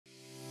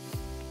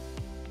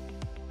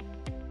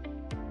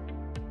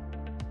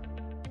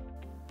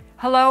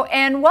Hello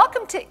and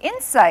welcome to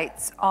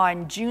Insights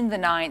on June the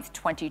 9th,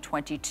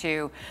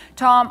 2022.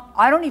 Tom,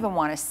 I don't even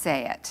want to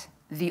say it.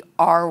 The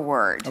R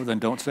word. Oh, then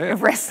don't say it.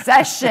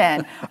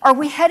 Recession. Are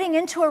we heading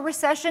into a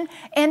recession?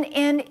 And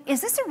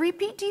is this a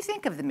repeat, do you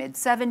think, of the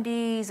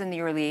mid-70s and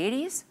the early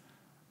 80s?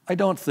 I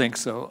don't think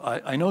so.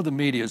 I know the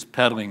media is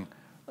peddling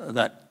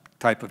that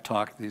type of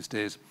talk these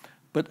days,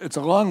 but it's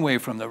a long way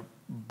from the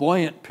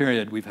buoyant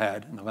period we've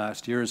had in the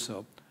last year or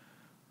so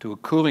to a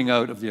cooling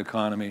out of the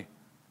economy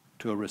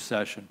to a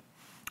recession.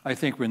 I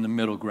think we're in the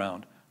middle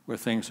ground where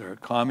things are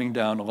calming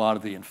down. A lot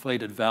of the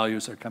inflated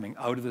values are coming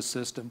out of the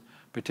system,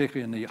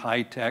 particularly in the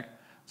high-tech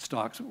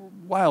stocks,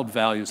 wild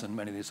values in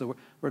many of these. So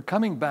we're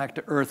coming back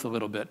to earth a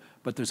little bit,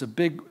 but there's a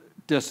big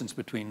distance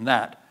between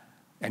that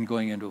and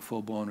going into a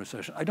full-blown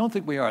recession. I don't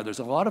think we are. There's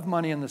a lot of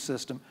money in the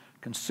system.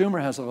 Consumer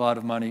has a lot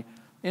of money.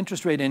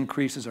 Interest rate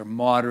increases are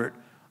moderate.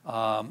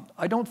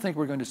 I don't think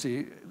we're going to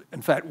see,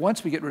 in fact,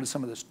 once we get rid of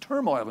some of this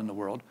turmoil in the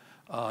world,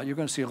 you're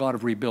going to see a lot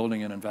of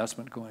rebuilding and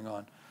investment going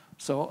on.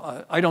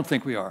 So I don't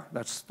think we are.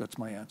 That's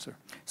my answer.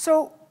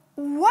 So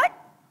what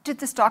did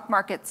the stock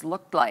markets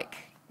look like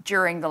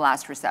during the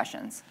last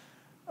recessions?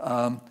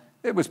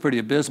 It was pretty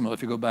abysmal.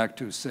 If you go back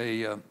to,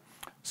 say,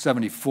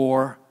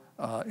 74,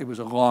 it was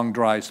a long,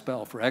 dry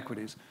spell for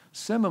equities.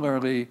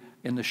 Similarly,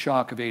 in the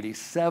shock of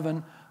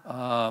 87,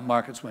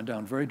 markets went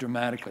down very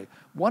dramatically.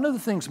 One of the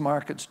things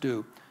markets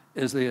do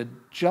is they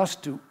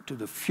adjust to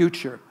the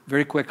future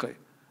very quickly.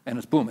 And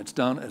it's boom, it's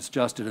done, it's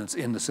adjusted, and it's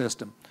in the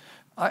system.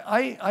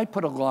 I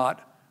put a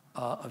lot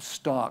of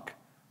stock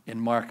in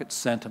market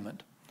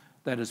sentiment.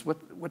 That is,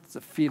 what's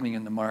the feeling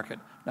in the market?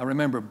 Now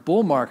remember,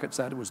 bull markets,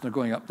 that was they're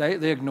going up,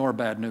 they ignore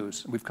bad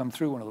news. We've come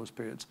through one of those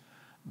periods.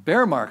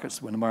 Bear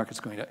markets, when the market's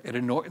going up,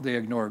 they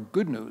ignore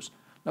good news.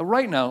 Now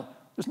right now,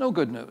 there's no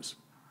good news.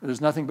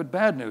 There's nothing but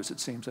bad news, it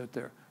seems, out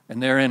there.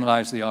 And therein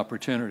lies the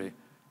opportunity,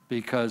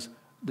 because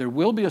there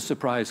will be a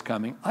surprise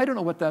coming. I don't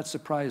know what that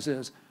surprise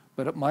is,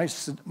 but my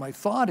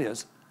thought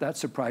is that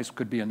surprise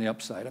could be on the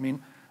upside. I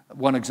mean,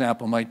 one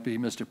example might be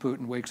Mr.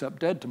 Putin wakes up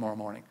dead tomorrow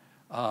morning.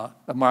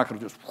 The market will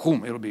just,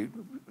 boom, it'll be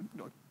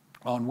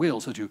on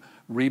wheels as you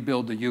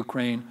rebuild the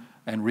Ukraine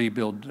and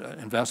rebuild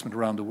investment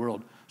around the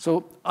world.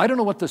 So I don't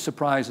know what the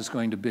surprise is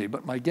going to be,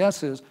 but my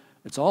guess is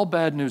it's all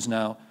bad news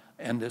now,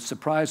 and the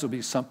surprise will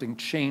be something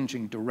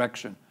changing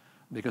direction,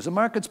 because the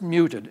market's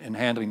muted in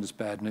handling this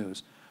bad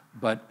news.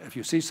 But if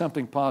you see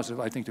something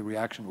positive, I think the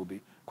reaction will be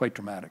quite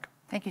dramatic.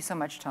 Thank you so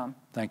much, Tom.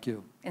 Thank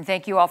you. And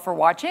thank you all for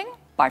watching.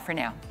 Bye for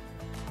now.